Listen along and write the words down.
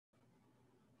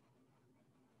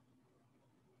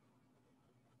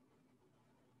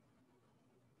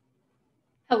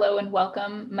Hello and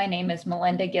welcome. My name is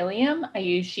Melinda Gilliam. I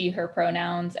use she, her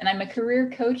pronouns, and I'm a career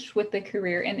coach with the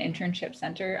Career and Internship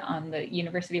Center on the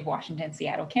University of Washington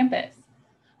Seattle campus.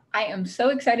 I am so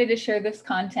excited to share this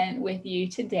content with you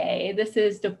today. This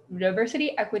is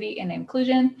Diversity, Equity, and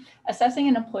Inclusion, Assessing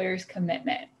an Employer's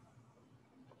Commitment.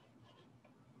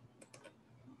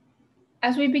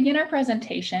 As we begin our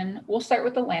presentation, we'll start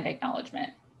with the land acknowledgement.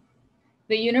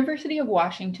 The University of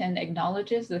Washington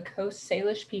acknowledges the Coast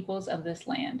Salish peoples of this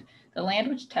land, the land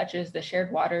which touches the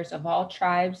shared waters of all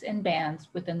tribes and bands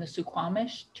within the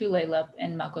Suquamish, Tulalip,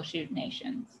 and Muckleshoot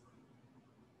nations.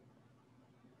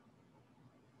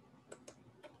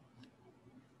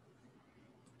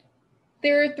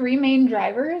 There are three main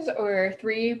drivers or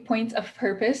 3 points of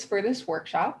purpose for this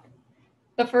workshop.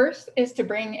 The first is to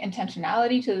bring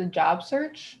intentionality to the job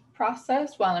search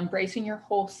process while embracing your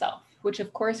whole self, which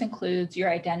of course includes your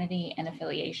identity and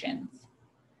affiliations.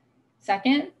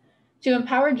 Second, to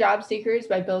empower job seekers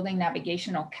by building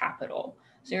navigational capital,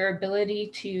 so your ability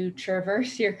to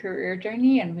traverse your career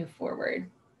journey and move forward.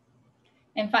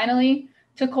 And finally,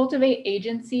 to cultivate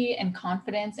agency and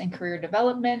confidence in career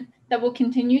development that will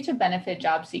continue to benefit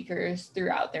job seekers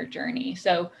throughout their journey.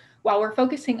 So while we're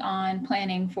focusing on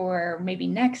planning for maybe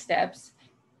next steps,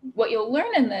 what you'll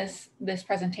learn in this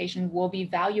presentation will be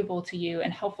valuable to you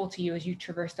and helpful to you as you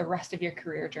traverse the rest of your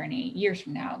career journey years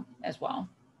from now as well.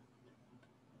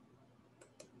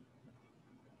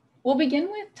 We'll begin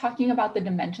with talking about the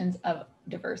dimensions of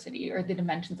diversity or the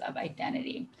dimensions of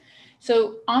identity.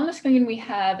 So on the screen, we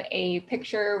have a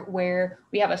picture where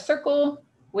we have a circle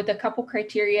with a couple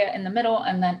criteria in the middle,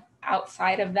 and then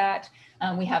outside of that,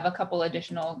 we have a couple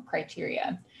additional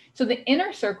criteria. So the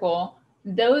inner circle,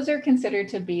 those are considered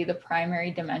to be the primary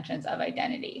dimensions of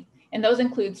identity. And those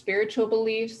include spiritual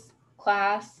beliefs,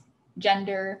 class,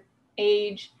 gender,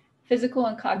 age, physical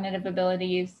and cognitive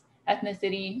abilities,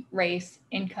 ethnicity, race,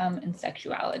 income, and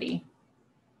sexuality.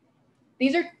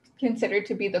 These are considered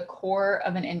to be the core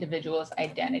of an individual's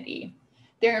identity.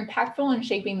 They're impactful in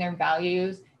shaping their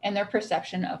values and their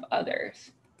perception of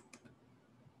others.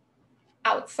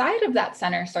 Outside of that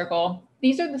center circle,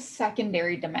 these are the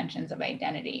secondary dimensions of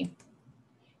identity.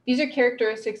 These are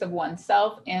characteristics of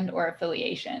oneself and or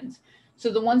affiliations.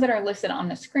 So the ones that are listed on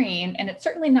the screen, and it's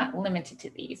certainly not limited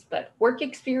to these, but work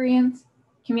experience,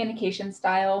 communication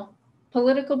style,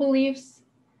 political beliefs,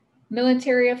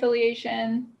 military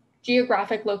affiliation,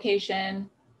 geographic location,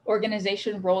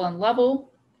 organization role and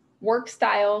level, work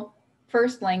style,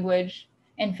 first language,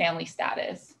 and family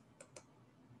status.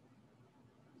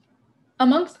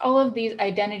 Amongst all of these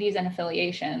identities and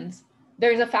affiliations,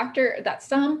 there's a factor that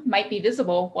some might be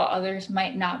visible while others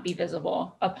might not be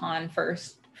visible upon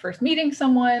first meeting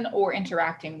someone or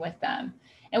interacting with them.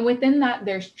 And within that,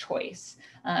 there's choice.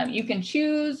 You can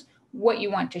choose what you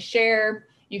want to share.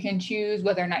 You can choose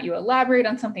whether or not you elaborate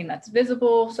on something that's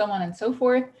visible, so on and so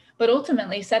forth. But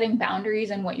ultimately, setting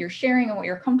boundaries in what you're sharing and what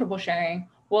you're comfortable sharing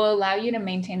will allow you to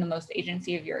maintain the most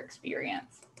agency of your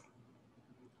experience.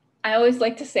 I always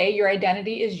like to say your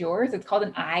identity is yours. It's called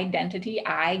an identity.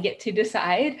 I get to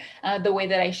decide the way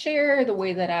that I share, the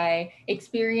way that I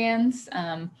experience,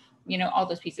 all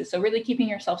those pieces. So really keeping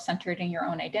yourself centered in your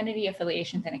own identity,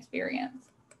 affiliations, and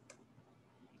experience.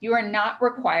 You are not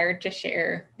required to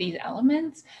share these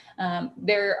elements.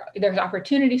 There's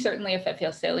opportunity, certainly, if it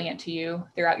feels salient to you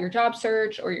throughout your job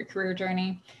search or your career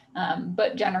journey,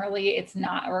 but generally it's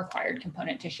not a required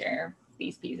component to share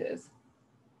these pieces.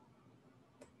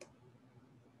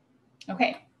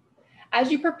 Okay,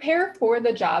 as you prepare for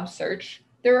the job search,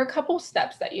 there are a couple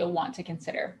steps that you'll want to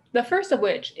consider. The first of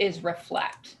which is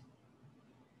reflect.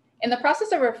 In the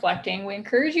process of reflecting, we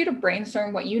encourage you to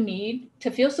brainstorm what you need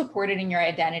to feel supported in your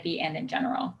identity and in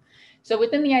general. So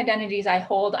within the identities I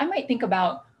hold, I might think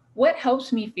about what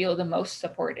helps me feel the most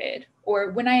supported,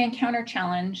 or when I encounter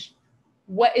challenge,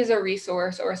 what is a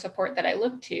resource or a support that I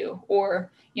look to,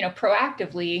 or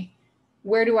proactively,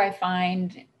 where do I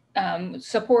find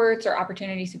supports or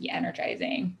opportunities to be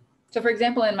energizing. So for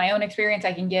example, in my own experience,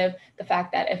 I can give the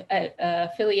fact that if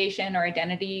affiliation or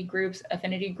identity groups,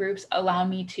 affinity groups allow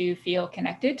me to feel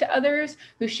connected to others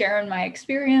who share in my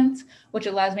experience, which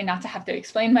allows me not to have to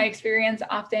explain my experience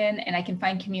often, and I can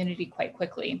find community quite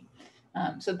quickly.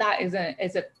 So that is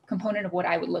a component of what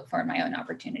I would look for in my own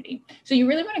opportunity. So you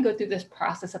really want to go through this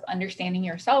process of understanding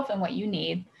yourself and what you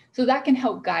need, so that can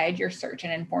help guide your search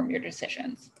and inform your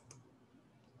decisions.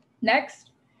 Next,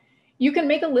 you can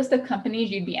make a list of companies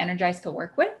you'd be energized to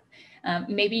work with.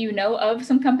 Maybe you know of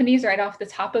some companies right off the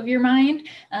top of your mind,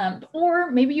 or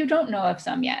maybe you don't know of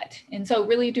some yet. And so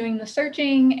really doing the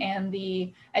searching and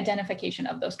the identification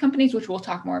of those companies, which we'll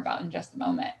talk more about in just a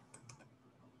moment.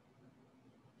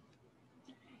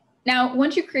 Now,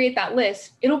 once you create that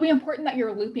list, it'll be important that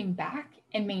you're looping back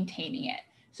and maintaining it.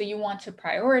 So you want to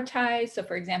prioritize. So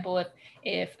for example,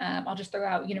 if I'll just throw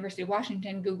out University of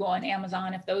Washington, Google, and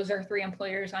Amazon, if those are 3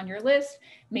 employers on your list,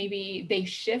 maybe they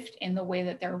shift in the way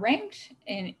that they're ranked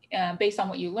and based on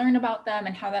what you learn about them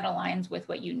and how that aligns with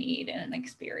what you need in an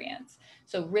experience.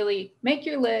 So really make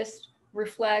your list,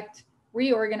 reflect,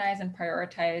 reorganize, and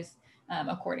prioritize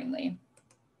accordingly.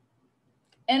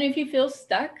 And if you feel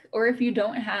stuck, or if you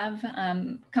don't have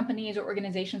companies or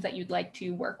organizations that you'd like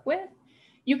to work with,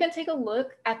 you can take a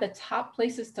look at the top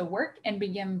places to work and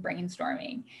begin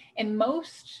brainstorming. And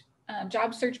most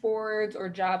job search boards or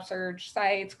job search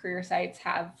sites, career sites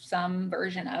have some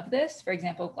version of this. For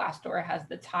example, Glassdoor has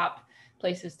the top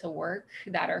places to work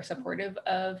that are supportive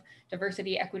of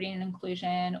diversity, equity, and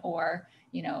inclusion, or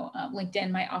LinkedIn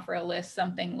might offer a list,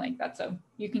 something like that. So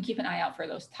you can keep an eye out for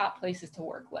those top places to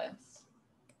work lists.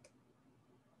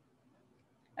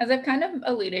 As I've kind of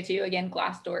alluded to, again,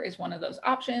 Glassdoor is one of those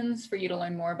options for you to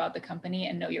learn more about the company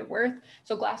and know your worth.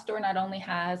 So Glassdoor not only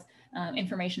has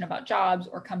information about jobs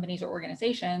or companies or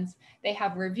organizations, they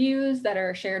have reviews that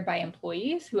are shared by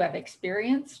employees who have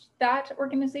experienced that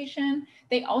organization.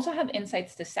 They also have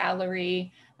insights to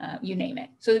salary, you name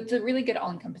it. So it's a really good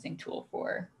all-encompassing tool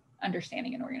for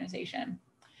understanding an organization.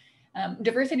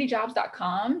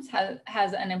 DiversityJobs.com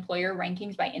has an employer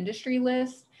rankings by industry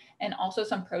list, and also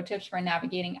some pro tips for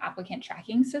navigating applicant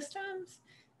tracking systems.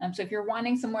 So if you're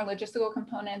wanting some more logistical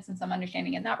components and some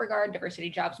understanding in that regard,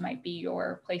 Diversity Jobs might be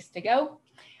your place to go.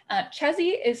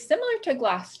 Chezi is similar to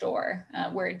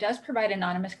Glassdoor, where it does provide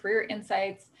anonymous career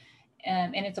insights,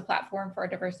 and it's a platform for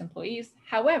diverse employees.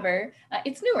 However,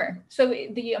 it's newer. So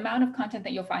the amount of content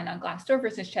that you'll find on Glassdoor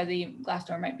versus Chezi,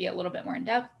 Glassdoor might be a little bit more in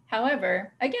depth.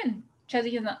 However, again,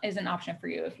 Chezi is an option for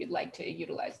you if you'd like to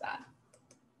utilize that.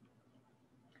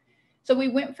 So we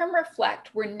went from reflect,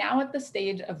 we're now at the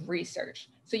stage of research.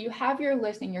 So you have your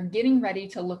list and you're getting ready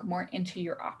to look more into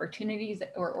your opportunities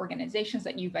or organizations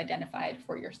that you've identified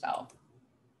for yourself.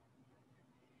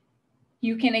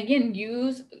 You can again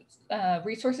use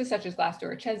resources such as Glassdoor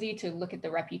or Chezi to look at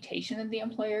the reputation of the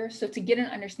employer. So to get an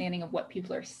understanding of what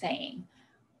people are saying,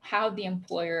 how the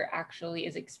employer actually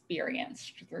is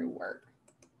experienced through work.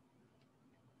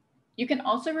 You can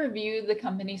also review the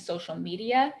company's social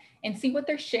media and see what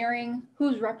they're sharing,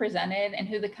 who's represented, and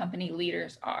who the company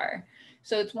leaders are.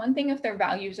 So it's one thing if their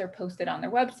values are posted on their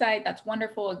website, that's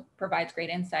wonderful, it provides great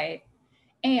insight.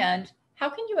 And how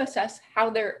can you assess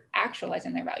how they're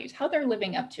actualizing their values, how they're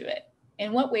living up to it,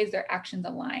 in what ways their actions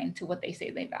align to what they say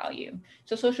they value?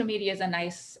 So social media is a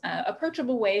nice,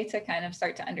 approachable way to kind of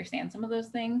start to understand some of those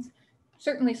things.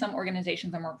 Certainly some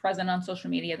organizations are more present on social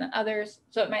media than others,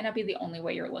 so it might not be the only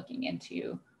way you're looking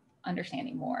into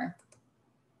understanding more.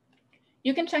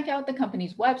 You can check out the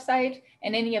company's website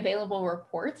and any available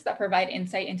reports that provide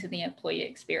insight into the employee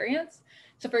experience.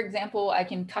 So for example, I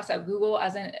can toss out Google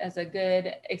as a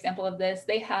good example of this.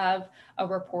 They have a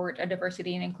report, a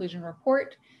diversity and inclusion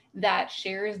report, that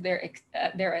shares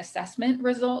their assessment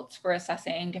results for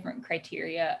assessing different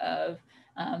criteria of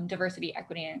diversity,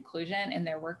 equity, and inclusion in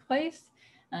their workplace.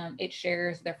 It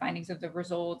shares their findings of the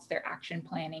results, their action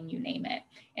planning, you name it.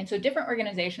 And so different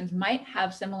organizations might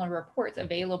have similar reports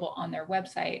available on their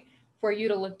website for you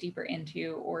to look deeper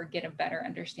into or get a better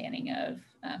understanding of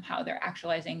how they're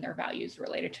actualizing their values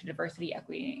related to diversity,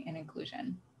 equity, and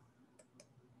inclusion.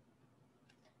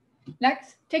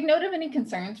 Next, take note of any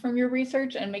concerns from your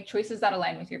research and make choices that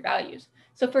align with your values.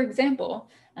 So for example,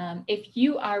 if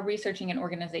you are researching an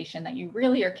organization that you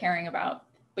really are caring about,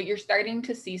 but you're starting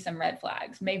to see some red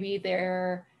flags, maybe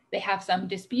they have some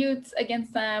disputes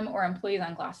against them, or employees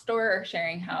on Glassdoor are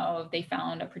sharing how they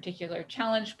found a particular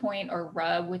challenge point or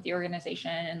rub with the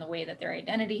organization and the way that their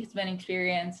identity has been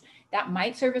experienced, that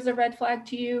might serve as a red flag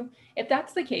to you. If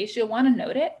that's the case, you'll want to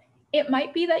note it. It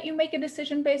might be that you make a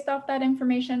decision based off that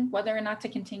information, whether or not to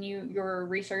continue your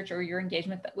research or your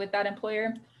engagement with that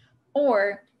employer,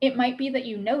 or it might be that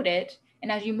you note it,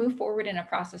 and as you move forward in a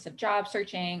process of job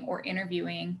searching or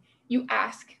interviewing, you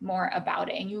ask more about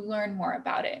it and you learn more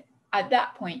about it. At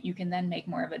that point, you can then make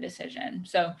more of a decision.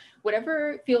 So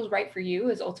whatever feels right for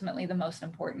you is ultimately the most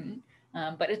important,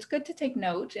 but it's good to take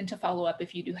note and to follow up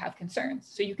if you do have concerns,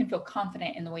 so you can feel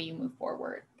confident in the way you move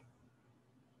forward.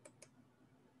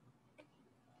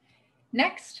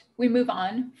 Next, we move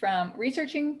on from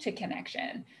researching to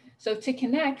connection. So to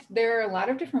connect, there are a lot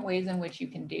of different ways in which you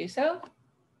can do so.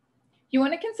 You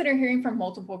want to consider hearing from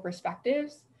multiple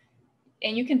perspectives,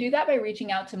 and you can do that by reaching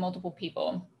out to multiple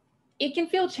people. It can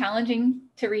feel challenging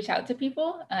to reach out to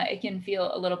people. It can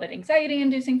feel a little bit anxiety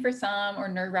inducing for some or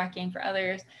nerve wracking for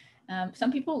others.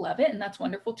 Some people love it, and that's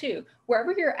wonderful too.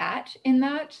 Wherever you're at in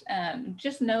that,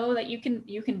 just know that you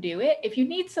can do it. If you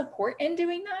need support in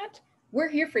doing that, we're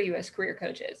here for you as career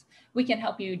coaches. We can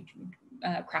help you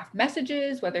craft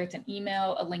messages, whether it's an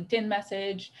email, a LinkedIn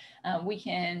message. We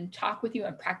can talk with you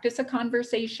and practice a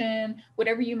conversation,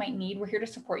 whatever you might need. We're here to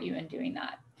support you in doing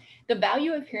that. The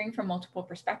value of hearing from multiple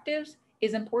perspectives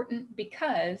is important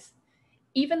because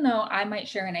even though I might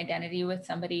share an identity with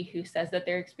somebody who says that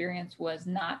their experience was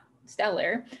not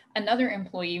stellar, another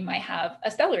employee might have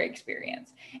a stellar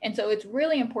experience. And so it's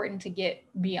really important to get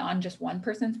beyond just one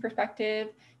person's perspective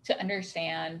to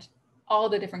understand all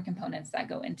the different components that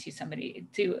go into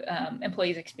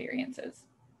employees' experiences.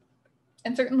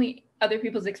 And certainly other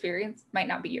people's experience might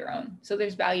not be your own. So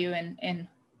there's value in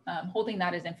holding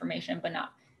that as information, but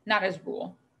not as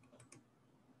rule.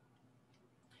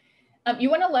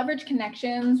 You want to leverage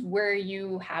connections where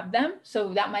you have them.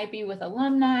 So that might be with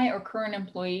alumni or current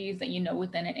employees that you know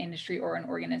within an industry or an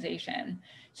organization.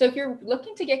 So if you're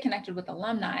looking to get connected with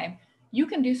alumni, you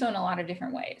can do so in a lot of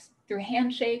different ways. Through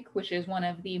Handshake, which is one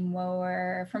of the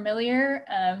more familiar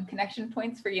connection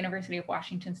points for University of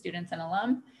Washington students and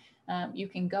alum. You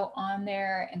can go on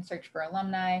there and search for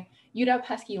alumni.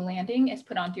 UW-Husky Landing is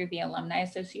put on through the Alumni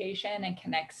Association and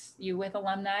connects you with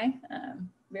alumni.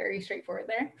 Very straightforward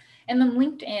there. And then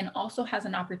LinkedIn also has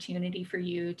an opportunity for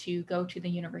you to go to the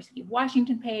University of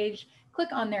Washington page, click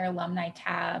on their alumni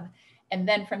tab, and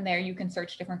then from there you can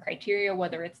search different criteria,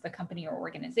 whether it's the company or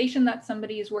organization that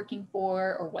somebody is working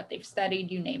for or what they've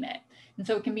studied, you name it. And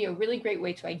so it can be a really great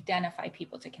way to identify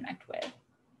people to connect with.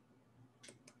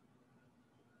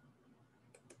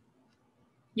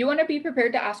 You want to be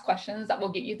prepared to ask questions that will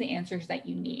get you the answers that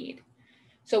you need.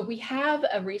 So we have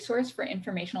a resource for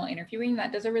informational interviewing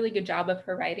that does a really good job of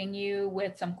providing you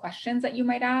with some questions that you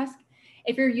might ask.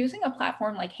 If you're using a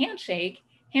platform like Handshake,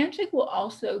 Handshake will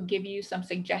also give you some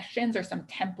suggestions or some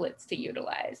templates to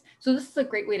utilize. So this is a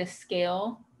great way to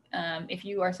scale. If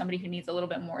you are somebody who needs a little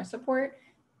bit more support,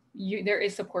 there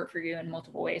is support for you in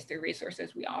multiple ways through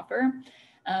resources we offer.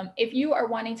 If you are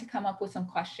wanting to come up with some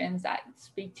questions that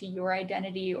speak to your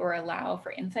identity or allow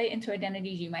for insight into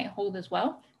identities you might hold as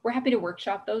well, we're happy to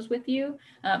workshop those with you.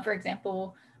 For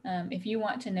example, if you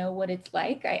want to know what it's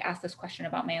like, I asked this question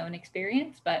about my own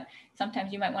experience, but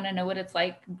sometimes you might want to know what it's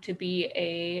like to be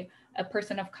a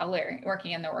person of color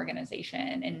working in the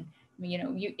organization. And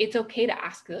it's okay to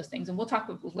ask those things. And we'll talk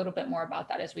a little bit more about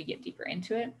that as we get deeper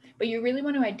into it. But you really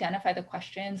want to identify the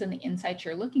questions and the insights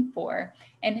you're looking for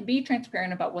and be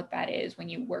transparent about what that is when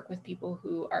you work with people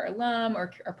who are alum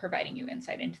or are providing you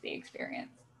insight into the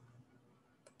experience.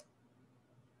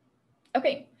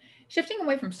 Okay, shifting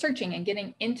away from searching and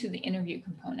getting into the interview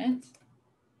components.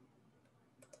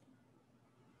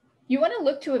 You want to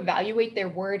look to evaluate their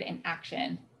word and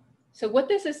action. So what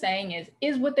this is saying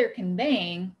is what they're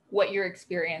conveying what you're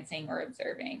experiencing or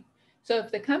observing. So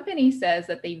if the company says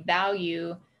that they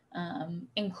value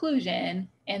inclusion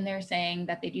and they're saying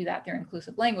that they do that through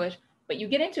inclusive language, but you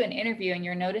get into an interview and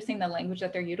you're noticing the language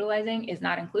that they're utilizing is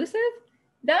not inclusive,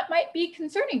 that might be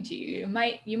concerning to you.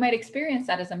 You might experience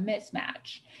that as a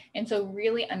mismatch. And so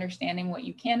really understanding what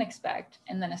you can expect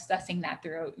and then assessing that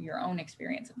through your own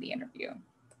experience of the interview.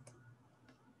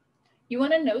 You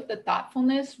want to note the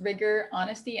thoughtfulness, rigor,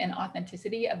 honesty, and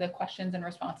authenticity of the questions and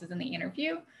responses in the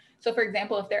interview. So for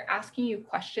example, if they're asking you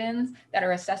questions that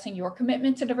are assessing your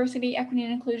commitment to diversity, equity,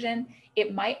 and inclusion,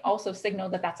 it might also signal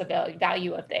that that's a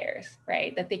value of theirs,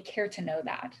 right? That they care to know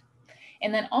that.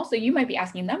 And then also you might be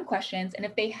asking them questions, and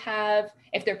if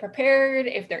they're prepared,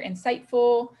 if they're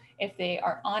insightful, if they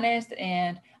are honest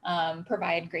and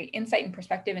provide great insight and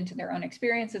perspective into their own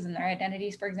experiences and their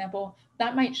identities, for example,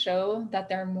 that might show that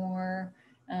they're more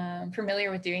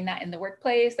familiar with doing that in the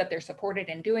workplace, that they're supported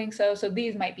in doing so. So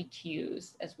these might be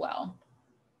cues as well.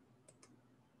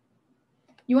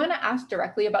 You want to ask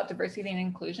directly about diversity and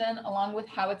inclusion along with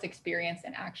how it's experienced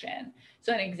in action.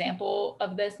 So an example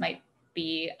of this might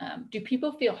be, do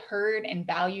people feel heard and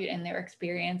valued in their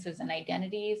experiences and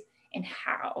identities, and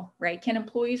how, right? Can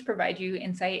employees provide you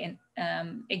insight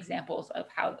and examples of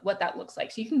what that looks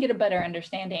like so you can get a better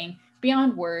understanding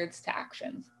beyond words to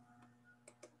actions.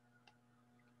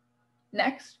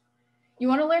 Next, you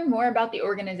want to learn more about the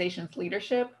organization's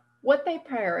leadership, what they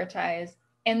prioritize,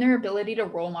 and their ability to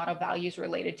role model values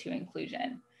related to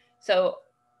inclusion. So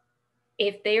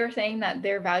if they are saying that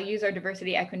their values are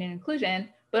diversity, equity, and inclusion,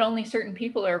 but only certain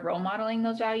people are role modeling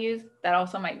those values, that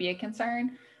also might be a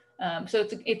concern. So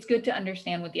it's good to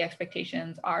understand what the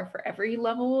expectations are for every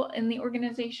level in the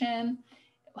organization,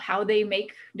 how they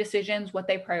make decisions, what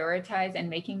they prioritize in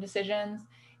making decisions,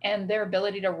 and their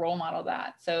ability to role model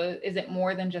that. So is it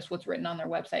more than just what's written on their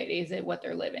website? Is it what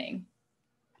they're living?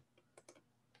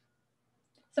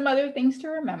 Some other things to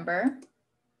remember.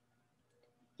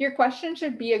 Your question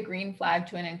should be a green flag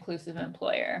to an inclusive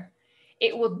employer.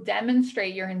 It will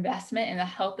demonstrate your investment in the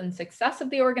health and success of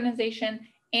the organization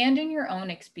and in your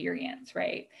own experience,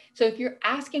 right? So if you're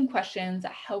asking questions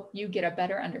that help you get a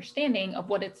better understanding of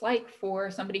what it's like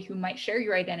for somebody who might share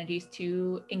your identities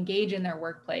to engage in their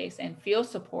workplace and feel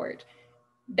support,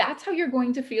 that's how you're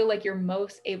going to feel like you're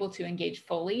most able to engage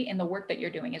fully in the work that you're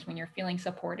doing, is when you're feeling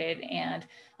supported and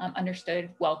understood,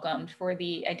 welcomed for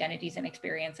the identities and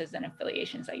experiences and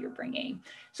affiliations that you're bringing.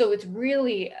 So it's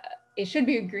really, it should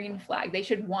be a green flag. They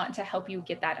should want to help you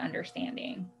get that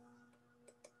understanding.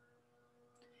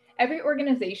 Every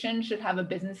organization should have a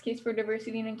business case for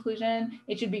diversity and inclusion.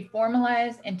 It should be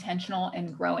formalized, intentional,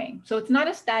 and growing. So it's not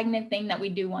a stagnant thing that we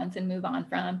do once and move on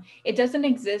from. It doesn't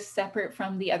exist separate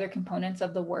from the other components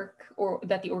of the work or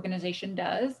that the organization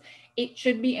does. It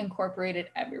should be incorporated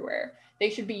everywhere. They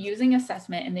should be using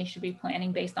assessment, and they should be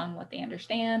planning based on what they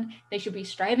understand. They should be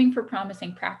striving for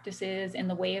promising practices in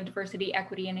the way of diversity,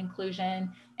 equity, and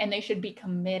inclusion. And they should be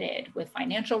committed with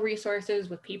financial resources,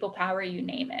 with people power, you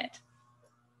name it.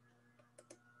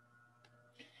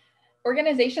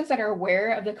 Organizations that are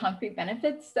aware of the concrete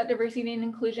benefits that diversity and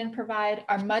inclusion provide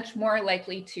are much more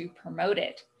likely to promote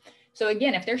it. So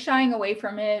again, if they're shying away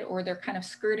from it, or they're kind of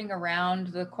skirting around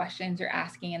the questions you're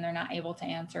asking and they're not able to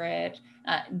answer it,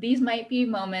 these might be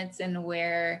moments in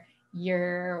where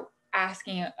you're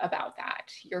asking about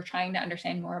that. You're trying to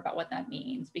understand more about what that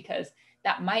means, because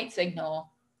that might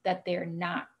signal that they're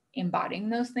not embodying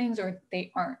those things, or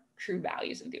they aren't true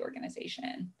values of the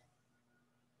organization.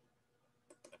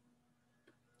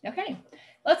 Okay,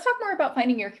 let's talk more about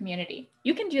finding your community.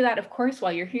 You can do that, of course,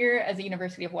 while you're here as a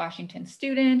University of Washington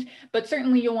student, but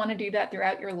certainly you'll want to do that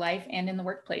throughout your life and in the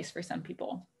workplace for some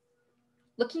people.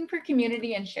 Looking for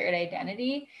community and shared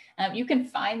identity, you can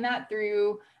find that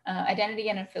through identity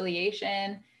and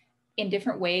affiliation in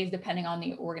different ways depending on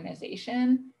the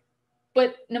organization.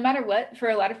 But no matter what, for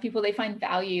a lot of people, they find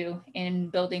value in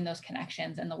building those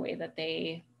connections and the way that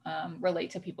they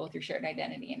relate to people through shared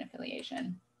identity and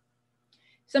affiliation.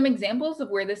 Some examples of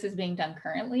where this is being done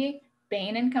currently: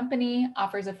 Bain & Company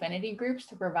offers affinity groups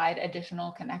to provide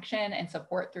additional connection and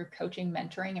support through coaching,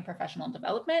 mentoring, and professional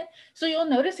development. So you'll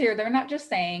notice here, they're not just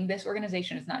saying, this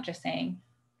organization is not just saying,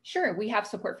 sure, we have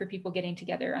support for people getting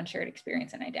together on shared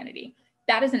experience and identity.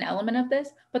 That is an element of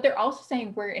this, but they're also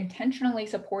saying we're intentionally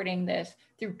supporting this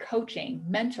through coaching,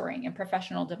 mentoring, and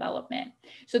professional development.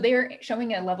 So they're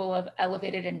showing a level of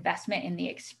elevated investment in the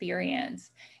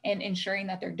experience and ensuring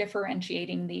that they're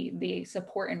differentiating the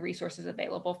support and resources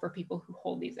available for people who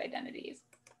hold these identities.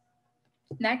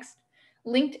 Next,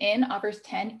 LinkedIn offers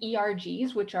 10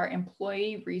 ERGs, which are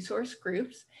employee resource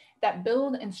groups, that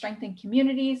build and strengthen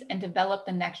communities and develop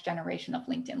the next generation of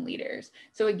LinkedIn leaders.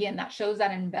 So again, that shows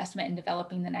that investment in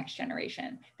developing the next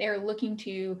generation. They are looking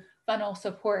to funnel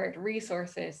support,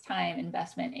 resources, time,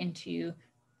 investment into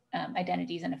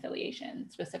identities and affiliation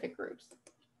specific groups.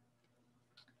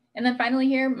 And then finally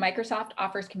here, Microsoft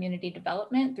offers community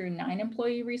development through 9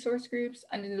 employee resource groups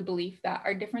under the belief that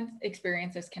our different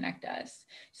experiences connect us.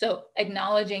 So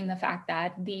acknowledging the fact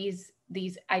that these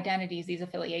identities, these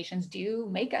affiliations do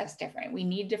make us different. We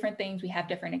need different things, we have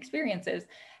different experiences.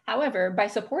 However, by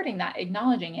supporting that,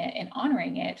 acknowledging it, and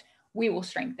honoring it, we will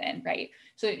strengthen, right?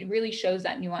 So it really shows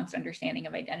that nuanced understanding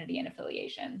of identity and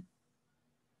affiliation.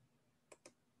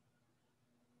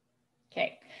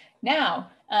 Okay. Now,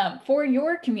 for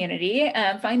your community,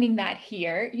 finding that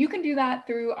here, you can do that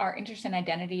through our interest and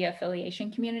identity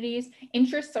affiliation communities.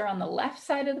 Interests are on the left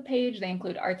side of the page. They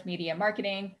include arts, media,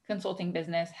 marketing, consulting,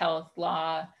 business, health,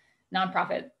 law,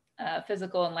 nonprofit,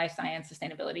 physical and life science,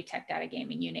 sustainability, tech, data,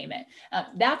 gaming, you name it.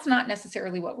 That's not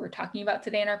necessarily what we're talking about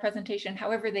today in our presentation.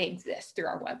 However, they exist through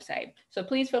our website. So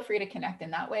please feel free to connect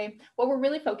in that way. What we're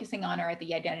really focusing on are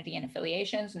the identity and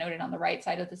affiliations noted on the right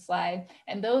side of the slide.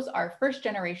 And those are first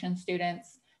generation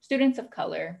students, students of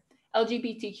color,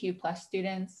 LGBTQ+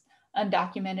 students,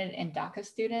 undocumented and DACA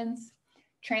students,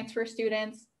 transfer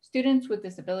students, students with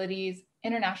disabilities,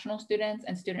 international students,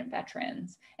 and student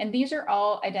veterans. And these are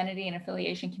all identity and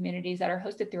affiliation communities that are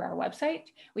hosted through our website.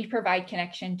 We provide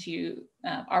connection to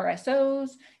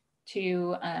RSOs,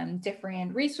 to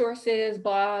different resources,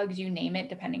 blogs, you name it,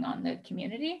 depending on the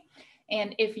community.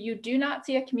 And if you do not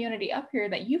see a community up here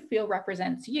that you feel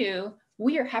represents you,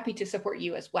 we are happy to support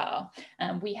you as well.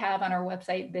 We have on our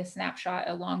website this snapshot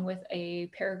along with a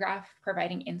paragraph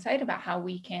providing insight about how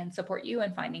we can support you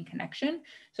in finding connection.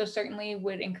 So certainly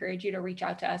would encourage you to reach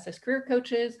out to us as career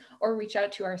coaches or reach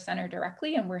out to our center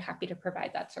directly, and we're happy to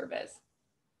provide that service.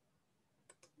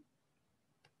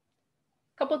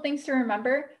 Couple things to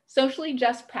remember: socially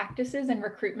just practices in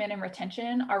recruitment and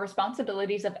retention are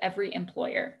responsibilities of every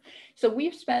employer. So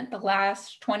we've spent the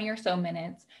last 20 or so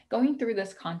minutes going through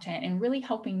this content and really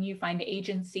helping you find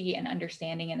agency and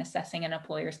understanding and assessing an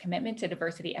employer's commitment to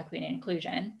diversity, equity, and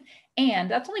inclusion. And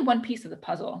that's only one piece of the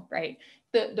puzzle, right?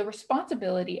 The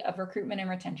responsibility of recruitment and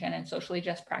retention and socially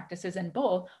just practices in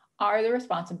both are the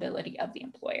responsibility of the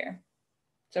employer.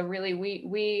 So really,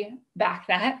 we back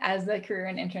that as the Career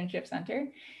and Internship Center.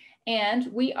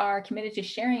 And we are committed to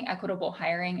sharing equitable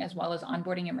hiring as well as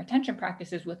onboarding and retention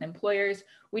practices with employers.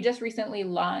 We just recently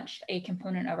launched a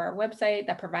component of our website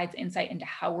that provides insight into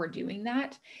how we're doing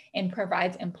that and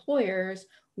provides employers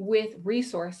with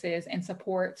resources and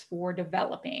supports for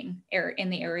developing in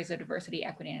the areas of diversity,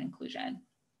 equity, and inclusion.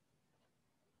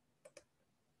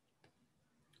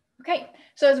 Okay,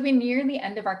 so as we near the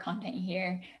end of our content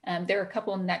here, there are a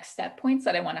couple next step points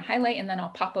that I want to highlight, and then I'll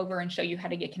pop over and show you how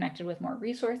to get connected with more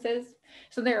resources.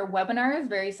 So there are webinars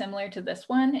very similar to this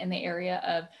one in the area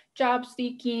of job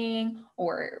seeking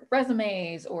or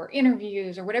resumes or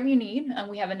interviews or whatever you need.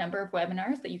 We have a number of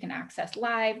webinars that you can access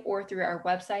live or through our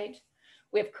website.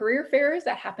 We have career fairs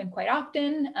that happen quite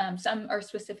often. Some are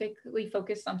specifically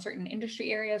focused on certain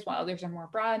industry areas, while others are more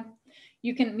broad.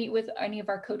 You can meet with any of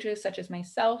our coaches, such as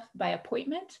myself, by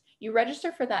appointment. You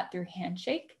register for that through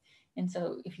Handshake. And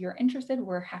so if you're interested,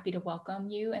 we're happy to welcome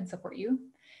you and support you.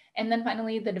 And then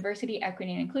finally, the Diversity,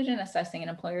 Equity, and Inclusion Assessing an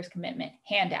Employer's Commitment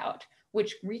handout,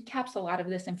 which recaps a lot of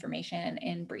this information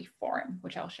in brief form,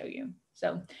 which I'll show you.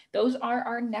 So those are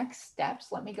our next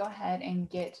steps. Let me go ahead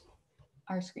and get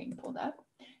our screen pulled up.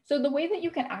 So the way that you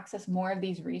can access more of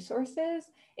these resources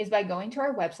is by going to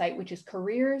our website, which is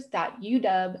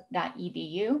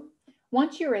careers.uw.edu.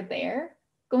 Once you are there,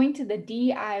 going to the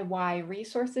DIY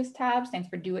resources tab, stands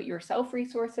for do it yourself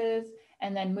resources,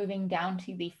 and then moving down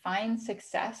to the find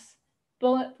success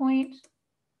bullet point.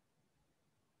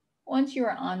 Once you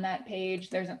are on that page,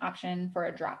 there's an option for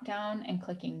a drop down and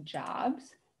clicking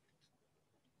jobs.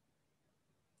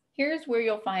 Here's where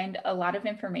you'll find a lot of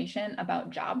information about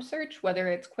job search, whether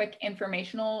it's quick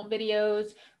informational videos,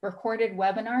 recorded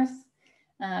webinars,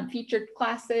 featured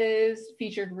classes,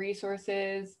 featured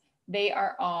resources. They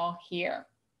are all here.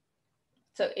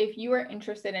 So if you are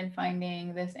interested in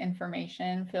finding this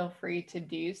information, feel free to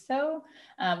do so.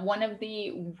 One of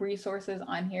the resources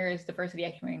on here is Diversity,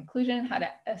 Equity, and Inclusion, how to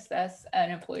assess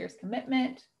an employer's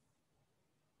commitment.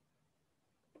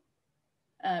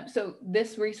 So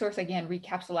this resource, again,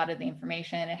 recaps a lot of the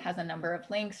information. It has a number of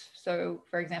links. So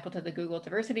for example, to the Google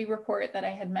Diversity Report that I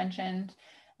had mentioned,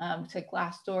 to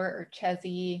Glassdoor or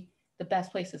Chessie, the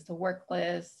best places to work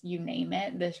list, you name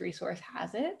it, this resource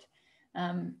has it.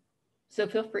 So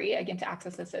feel free, again, to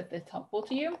access this if it's helpful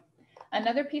to you.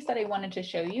 Another piece that I wanted to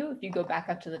show you, if you go back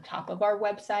up to the top of our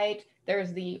website,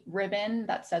 there's the ribbon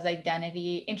that says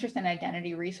identity, interest in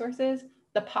identity resources.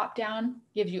 The pop down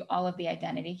gives you all of the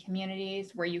identity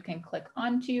communities where you can click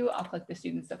onto. I'll click the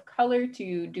students of color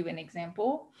to do an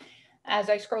example. As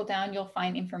I scroll down, you'll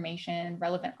find information,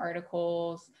 relevant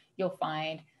articles. You'll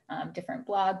find different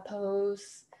blog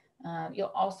posts.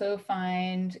 You'll also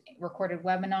find recorded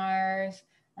webinars,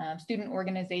 student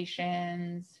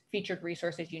organizations, featured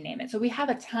resources, you name it. So we have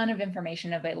a ton of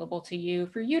information available to you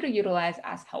for you to utilize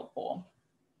as helpful.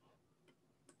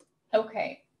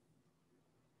 Okay.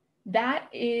 That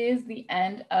is the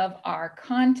end of our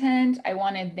content. I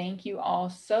want to thank you all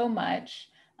so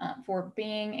much for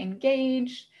being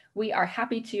engaged. We are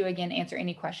happy to, again, answer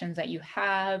any questions that you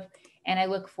have, and I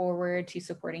look forward to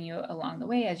supporting you along the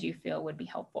way as you feel would be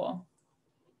helpful.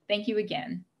 Thank you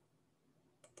again.